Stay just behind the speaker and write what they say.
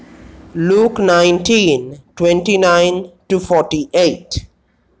Luke 19:29 to 48.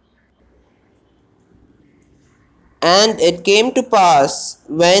 And it came to pass,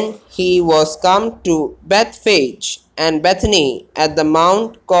 when he was come to Bethphage and Bethany at the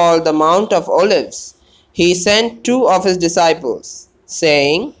mount called the Mount of Olives, he sent two of his disciples,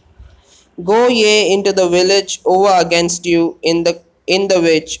 saying, Go ye into the village over against you, in the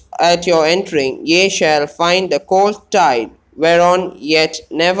which at your entering ye shall find a colt tied, whereon yet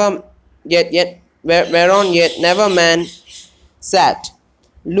never man sat.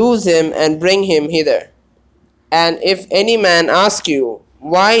 Loose him and bring him hither. And if any man ask you,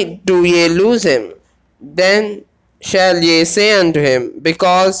 Why do ye loose him? Then shall ye say unto him,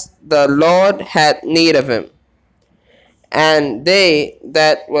 Because the Lord hath need of him. And they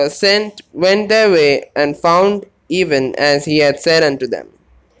that were sent went their way, and found even as he had said unto them.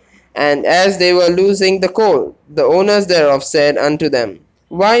 And as they were loosing the colt, the owners thereof said unto them,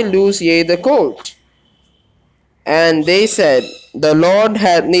 Why loose ye the colt? And they said, The Lord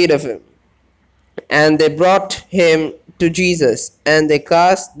hath need of him. And they brought him to Jesus, and they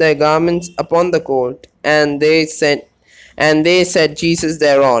cast their garments upon the colt, and they set Jesus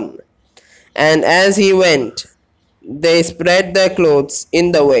thereon. And as he went, they spread their clothes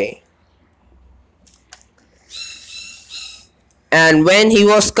in the way. And when he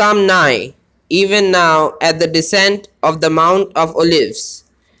was come nigh, even now at the descent of the Mount of Olives,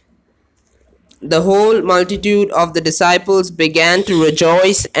 the whole multitude of the disciples began to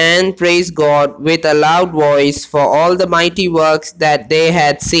rejoice and praise God with a loud voice for all the mighty works that they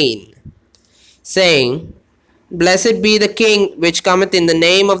had seen, saying, Blessed be the King which cometh in the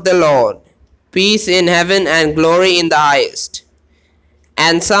name of the Lord, peace in heaven and glory in the highest.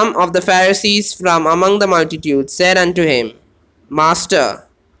 And some of the Pharisees from among the multitude said unto him, Master,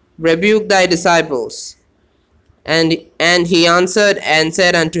 rebuke thy disciples. And he answered and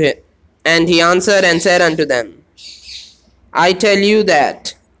said unto them, I tell you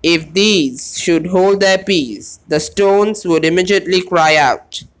that if these should hold their peace, the stones would immediately cry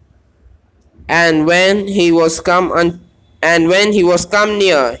out. And when he was come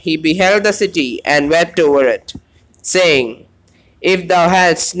near, he beheld the city and wept over it, saying, If thou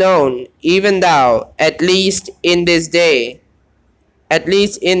hadst known, even thou, at least in this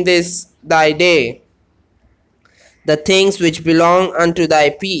thy day, the things which belong unto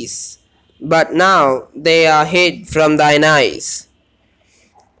thy peace, but now they are hid from thine eyes.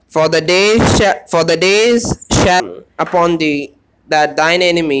 For the days shall come upon thee, that thine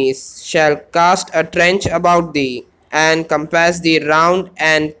enemies shall cast a trench about thee, and compass thee round,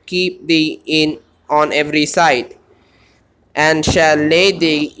 and keep thee in on every side, and shall lay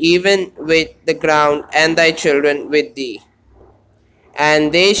thee even with the ground, and thy children with thee.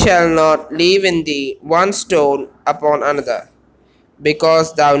 And they shall not leave in thee one stone upon another,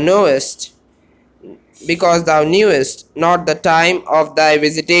 because thou knewest not the time of thy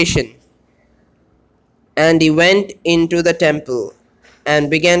visitation. And he went into the temple, and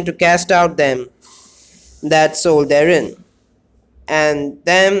began to cast out them that sold therein, and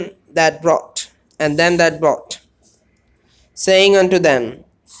them that bought, saying unto them,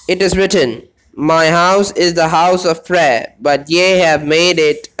 It is written, My house is the house of prayer, but ye have made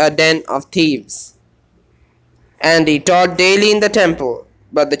it a den of thieves. And he taught daily in the temple.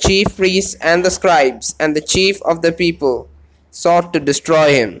 But the chief priests and the scribes and the chief of the people sought to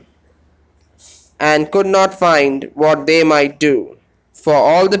destroy him, and could not find what they might do, for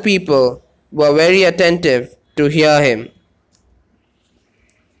all the people were very attentive to hear him.